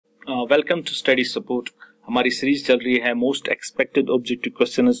Welcome to study support. हमारी series चल रही है मोस्ट एक्सपेक्टेड ऑब्जेक्टिव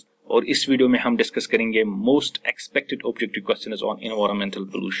क्वेश्चंस और इस वीडियो में हम डिस्कस करेंगे most expected objective questions on environmental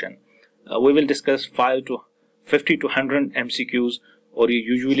pollution. We will discuss 50 to 100 MCQs और ये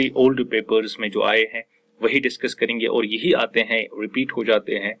यूजुअली ओल्ड पेपर्स में जो आए हैं वही डिस्कस करेंगे और यही आते हैं, रिपीट हो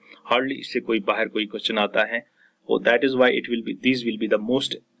जाते हैं, हार्डली इससे कोई बाहर कोई क्वेश्चन आता है और that is why these will be the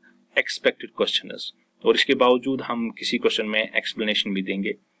most expected questions. और इसके बावजूद हम किसी क्वेश्चन में एक्सप्लेनेशन भी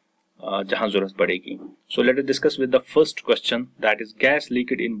देंगे जहां जरूरत पड़ेगी। So let us discuss with the first question, that is gas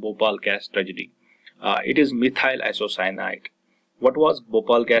लीकेड in Bhopal gas tragedy. It is methyl isocyanide. What was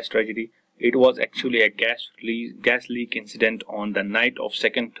Bhopal gas tragedy? It was actually a gas leak incident on the night of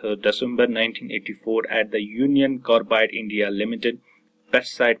 2nd December 1984 at the Union Carbide India Limited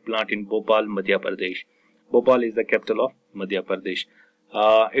pesticide plant in Bhopal, Madhya Pradesh. Bhopal is the capital of Madhya Pradesh.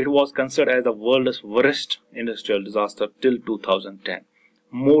 It was considered as the world's worst industrial disaster till 2010.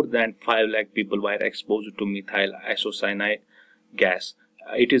 More than 5 lakh people were exposed to methyl isocyanide gas.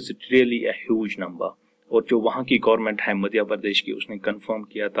 It is really a huge number. और जो वहाँ की government है मध्य प्रदेश की, उसने confirm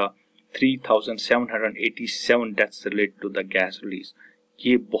किया था 3787 deaths related to the gas release.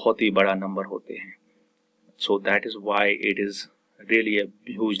 ये बहुत ही बड़ा नंबर होते हैं। So that is why it is really a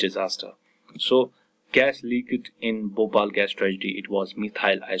huge disaster. So gas लीकेड in Bhopal gas tragedy, it was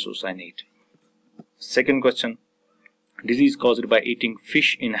methyl isocyanate. Second question, disease caused by eating fish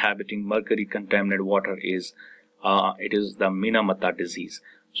inhabiting mercury contaminated water is it is the MINA-MATA disease.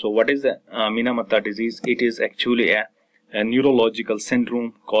 So what is the MINA-MATA disease? It is actually a neurological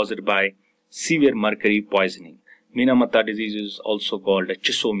syndrome caused by severe mercury poisoning. MINA-MATA disease is also called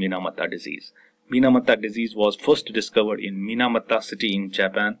Chiso-MINA-MATA disease. MINA-MATA disease was first discovered in MINA-MATA city in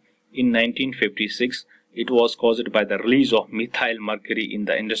Japan in 1956. It was caused by the release of methyl mercury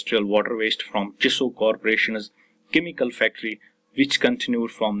in the industrial water waste from Chiso Corporation's chemical factory, which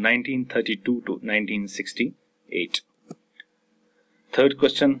continued from 1932 to 1968. Third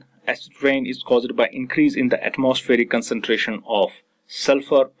question, acid rain is caused by increase in the atmospheric concentration of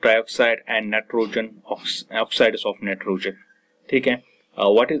sulfur dioxide and nitrogen oxides of nitrogen. ठीक है,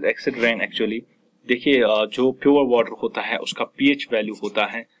 what is acid rain actually? देखिए, जो pure water होता है उसका pH value होता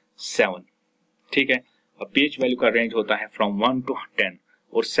है 7। ठीक है, pH वैल्यू का रेंज होता है from 1 to 10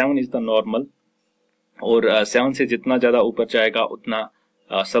 और 7 इज द नॉर्मल। और 7 से जितना ज्यादा ऊपर जाएगा उतना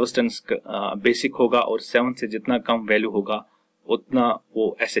सबस्टेंस बेसिक होगा और 7 से जितना कम वैल्यू होगा उतना वो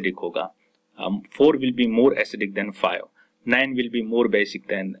एसिडिक होगा। 4 will be more acidic then 5, 9 will be more basic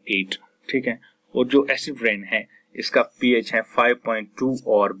then 8। ठीक है, और जो एसिड रेन है इसका पीएच है 5.2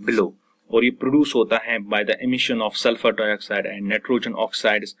 और बिलो और ये प्रोड्यूस होता है by the emission of sulphur dioxide and nitrogen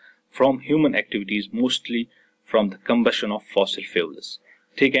oxides from human activities, mostly from the combustion of fossil fuels.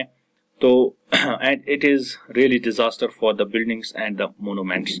 ठीक है, तो and it is really disaster for the buildings and the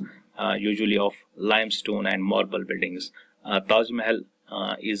monuments, usually of limestone and marble buildings. Taj Mahal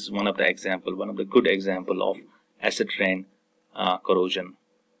is one of the good example of acid rain corrosion.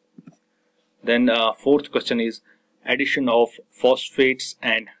 Then fourth question is addition of phosphates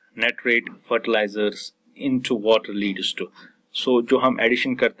and nitrate fertilizers into water leads to. So जो हम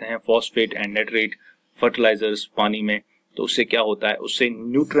addition करते हैं phosphate and nitrate fertilizers पानी में, तो उससे क्या होता है, उससे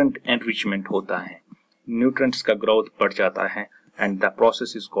न्यूट्रेंट एनरिचमेंट होता है, न्यूट्रेंट्स का ग्रोथ बढ़ जाता है and the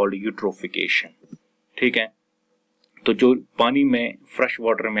process is called eutrophication. ठीक है, तो जो पानी में फ्रेश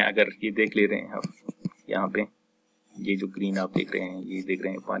वाटर में अगर ये देख ले रहे हैं आप यहाँ पे, ये जो ग्रीन आप देख रहे हैं, ये देख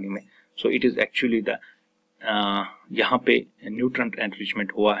रहे हैं पानी में, so it is actually the यहाँ पे न्यूट्रेंट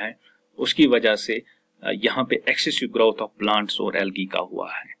एनरिचमेंट हुआ है, उसकी वजह से यहाँ पे एक्सेसिव ग्रोथ ऑफ प्लांट्स और एल्गी का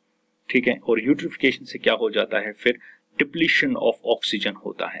हुआ है। ठीक है, और यूट्रोफिकेशन से क्या हो जाता है, फिर डिप्लीशन ऑफ ऑक्सीजन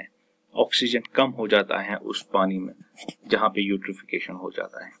होता है, ऑक्सीजन कम हो जाता है उस पानी में जहां पे यूट्रिफिकेशन हो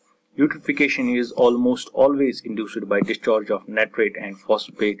जाता है। Eutrophication is almost always induced by discharge of nitrate and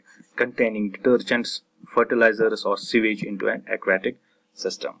phosphate containing detergents, fertilisers और sewage into an aquatic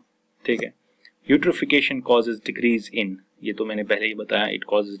system. ठीक है, यूट्रिफिकेशन कॉजेज डिक्रीज इन, ये तो मैंने पहले ही बताया, it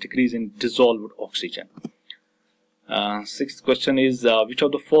causes decrease in dissolved oxygen. Sixth question is which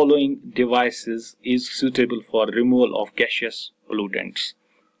of the following devices is suitable for removal of gaseous pollutants?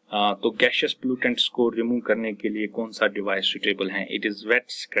 तो gaseous pollutants को remove करने के लिए कौन सा डिवाइस सुटेबल है? It is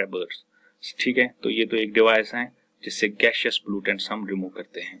wet scrubbers. ठीक है, तो ये तो एक डिवाइस है जिससे gaseous pollutants हम रिमूव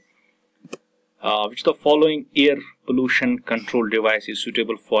करते हैं। Which of the following air pollution control device is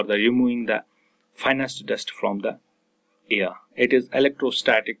suitable for the removing the finest dust from the air? It is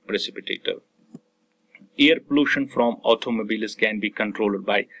electrostatic precipitator. Air pollution from automobiles can be controlled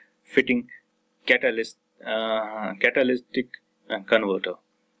by fitting catalytic converter.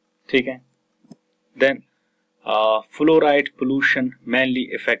 ठीक है, then Fluoride pollution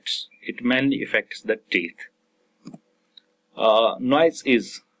mainly affects the teeth. Noise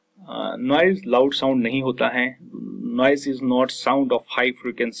loud sound नहीं होता है. Noise is not sound of high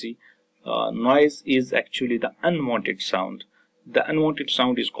frequency. Noise is actually the unwanted sound. The unwanted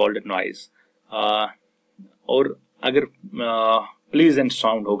sound is called noise. और अगर pleasant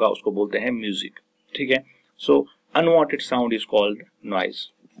sound होगा उसको बोलते हैं music. ठीक है. So unwanted sound is called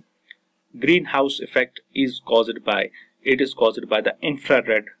noise. Greenhouse effect is caused by the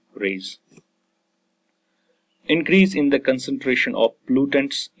infrared rays. Increase in the concentration of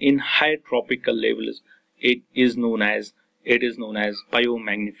pollutants in high tropical levels, it is known as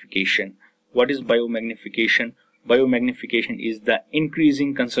biomagnification. What is biomagnification? Biomagnification is the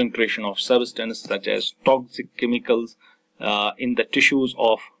increasing concentration of substances such as toxic chemicals in the tissues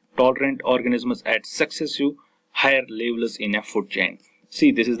of tolerant organisms at successive higher levels in a food chain.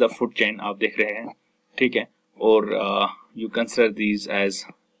 See, this is the food chain आप देख रहे हैं, ठीक है, और you consider these as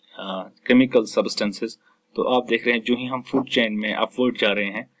chemical substances. तो आप देख रहे हैं जो ही हम फूड चेन में अपवर्ड जा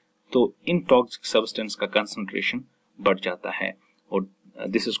रहे हैं तो इन टॉक्सिक सब्सटेंस का कंसंट्रेशन बढ़ जाता है और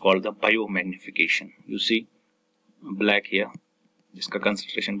this is called the biomagnification. You see black here, इसका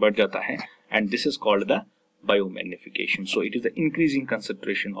कंसंट्रेशन बढ़ जाता है and this is called the biomagnification. So it is the increasing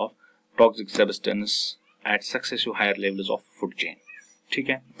concentration of toxic substance at successive higher levels of food chain. ठीक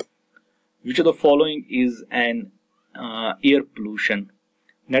है. Which of the following is an air pollution?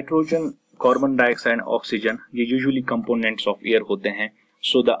 Nitrogen, carbon dioxide, oxygen, ये usually components of air होते हैं.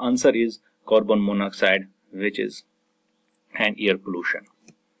 So the answer is carbon monoxide, which is an air pollution.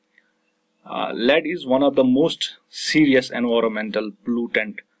 Lead is one of the most serious environmental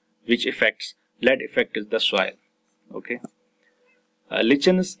pollutant which affects the soil. Okay.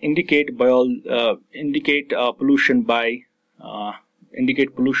 Lichens indicate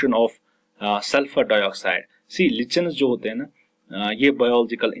pollution of sulfur dioxide. See, lichens जो होते हैं ना, ये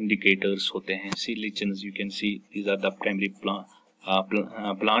biological indicators होते हैं. See, lichens, you can see these are the primary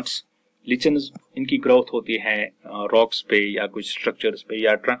plants. लिचन्स इनकी growth होती है रॉक्स पे या कुछ स्ट्रक्चर्स पे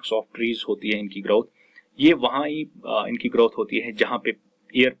या ट्रंक्स ऑफ ट्रीज होती है इनकी ग्रोथ. ये वहाँ ही इनकी ग्रोथ होती है जहाँ पे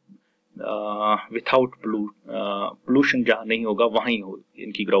एयर विथआउट पोल्यूशन जहाँ नहीं होगा वहीं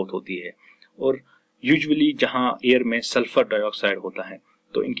इनकी ग्रोथ होती है. और यूजुअली जहाँ एयर में सल्फर डाइऑक्साइड होता है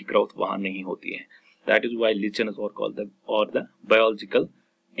तो इनकी ग्रोथ वहाँ नहीं होती है. That is why लिचन्स are called the biological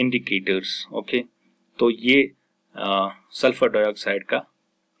indicators. Okay. तो ये सल्फर डाइऑक्साइड का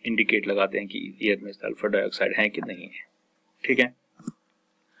इंडिकेट लगाते हैं कि एयर में सल्फर डाइऑक्साइड है कि नहीं है. ठीक है.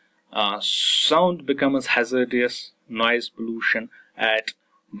 Sound becomes hazardous noise pollution eight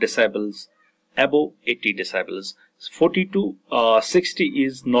decibels above 80 decibels. 40 to 60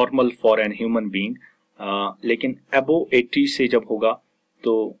 is normal for an human being, लेकिन अबव 80 से जब होगा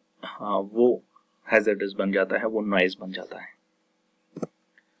तो वो हैजर्डस बन जाता है, वो नॉइज बन जाता है.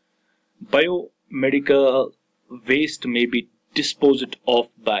 बायोमेडिकल वेस्ट में B disposed of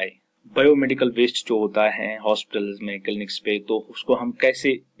bye. Biomedical waste जो होता है हॉस्पिटल्स में, क्लिनिक्स पे, तो उसको हम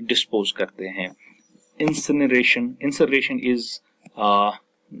कैसे डिस्पोज करते हैं? Incineration is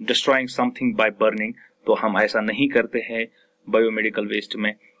destroying something by burning. तो हम ऐसा नहीं करते हैं बायोमेडिकल वेस्ट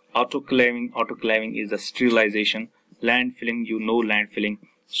में. Autoclaving is the स्टरीलाइजेशन. Land filling, you know land filling.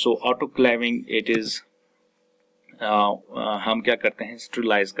 So autoclaving it is हम क्या करते हैं?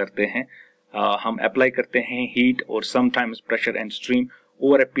 स्टरीलाइज करते हैं. हम अप्लाई करते हैं हीट और sometimes pressure and stream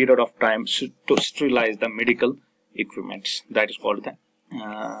over a period of time to स्टरीलाइज the medical equipments. That is called the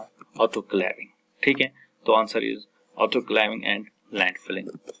autoclaving. ठीक है. तो answer is autoclaving and लैंडफिलिंग.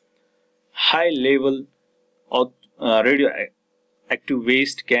 High level of radioactive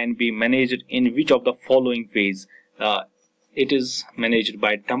waste can be managed in which of the following ways? It is managed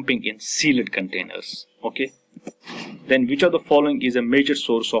by dumping in sealed containers. Okay. Then which of the following is a major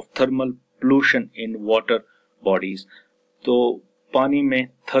source of thermal pollution in water bodies? तो पानी में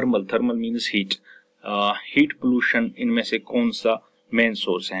thermal means heat pollution इनमें से कौन सा main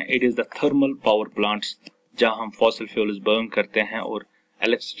source है? It is the thermal power plants, जहां हम फॉसिल फ्यूल्स बर्न करते हैं और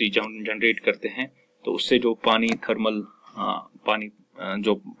इलेक्ट्रिसिटी जनरेट करते हैं. तो उससे जो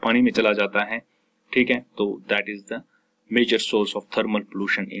पानी में चला जाता है, ठीक है, तो that is the major source of thermal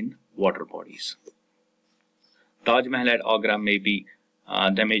pollution in water bodies. Taj Mahal eight Agra में B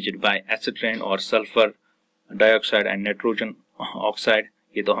damaged bye acid rain और sulphur dioxide and nitrogen oxide.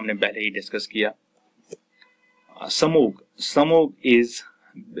 ये तो हमने पहले ही डिस्कस किया. समोग is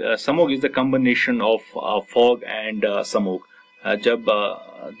the combination of fog and समोग. जब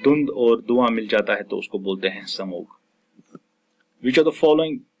धुंध और धुआं मिल जाता है तो उसको बोलते हैं समोग. Which of the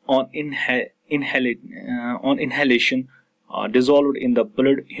following on inhalation dissolved in the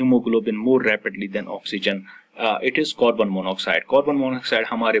blood hemoglobin more rapidly than oxygen? It is carbon monoxide. Carbon monoxide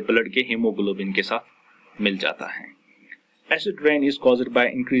हमारे ब्लड के हीमोग्लोबिन के साथ मिल जाता है। Acid rain is caused by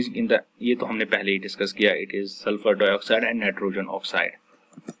increasing in the, ये तो हमने पहले ही डिस्कस किया, it is sulphur dioxide and nitrogen oxide.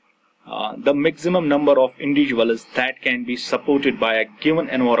 The maximum number of individuals that can be supported by a given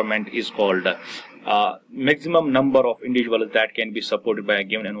environment is called maximum number of individuals that can be supported by a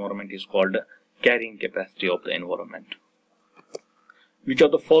given environment is called carrying capacity of the environment. Which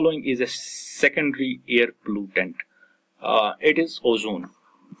of the following is a secondary air pollutant? It is ozone.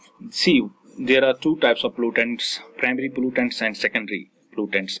 See, there are two types of pollutants, primary pollutants and secondary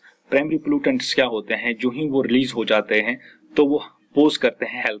pollutants. Primary pollutants क्या होते हैं, जो ही वो release हो जाते हैं तो वो पोज करते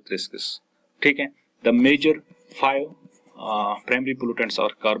हैं हेल्थ रिस्क्स, ठीक है। The major 5 primary pollutants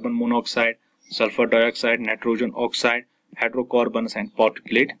are carbon monoxide, sulphur dioxide, nitrogen oxide, hydrocarbons and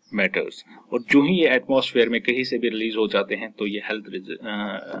particulate matters. और जो ही ये एटमॉस्फेयर में कहीं से भी रिलीज हो जाते हैं तो ये हेल्थ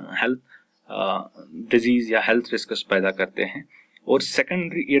डिजीज या हेल्थ रिस्क्स पैदा करते हैं। और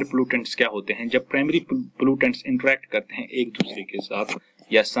सेकेंडरी एयर पोल्यूटेंट्स क्या होते हैं, जब प्राइमरी पोल्यूटेंट्स इंटरेक्ट करते हैं एक दूसरे के साथ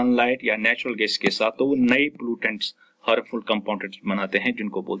या सनलाइट या नेचुरल गैस के साथ तो वो नए पोल्यूटेंट्स हार्मफुल कंपाउंड्स बनाते हैं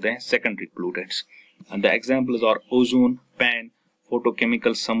जिनको बोलते हैं secondary pollutants. And the examples are ozone, pan,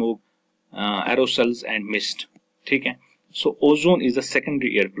 photochemical smog, एरोसल्स and mist, ठीक है। सो ozone is the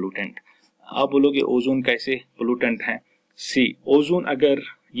secondary air pollutant. आप बोलोगे ओजोन कैसे पोल्यूटेंट है? सी, ओजोन अगर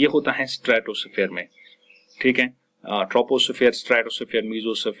ये होता है स्ट्रेटोस्फीयर में, ठीक है, ट्रोपोस्फीयर, स्ट्रेटोस्फीयर,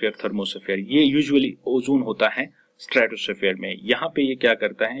 मेसोस्फीयर, थर्मोस्फीयर, ये यूजुअली ओजोन होता है स्ट्रेटोस्फीयर में। यहाँ पे ये क्या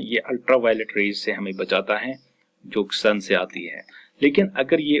करता है, ये अल्ट्रावायलेट रेज से हमें बचाता है जो सन से आती है। लेकिन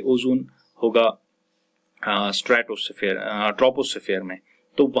अगर ये ओजोन होगा स्ट्रेटोस्फीयर, ट्रोपोस्फीयर में,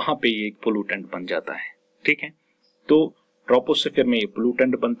 तो वहां पे ये एक पोल्यूटेंट बन जाता है, ठीक है। तो ट्रोपोस्फीयर में ये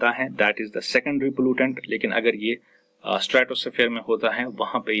पोल्यूटेंट बनता है, that is the secondary pollutant. लेकिन अगर ये स्ट्रेटोस्फीयर में होता है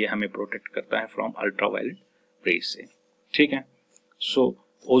वहां पे ये हमें प्रोटेक्ट करता है फ्रॉम अल्ट्रावायलेट रेज से, ठीक है। सो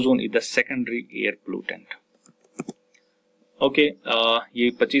ozone is the secondary air pollutant. Okay, ये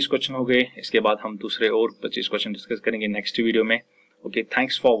 25 क्वेश्चन हो गए। इसके बाद हम दूसरे और 25 क्वेश्चन डिस्कस करेंगे नेक्स्ट वीडियो में। Okay,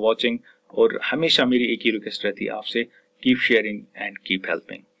 thanks for watching. और हमेशा मेरी एक ही रिक्वेस्ट रहती है आपसे, keep sharing and keep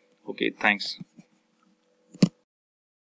helping. Okay, thanks.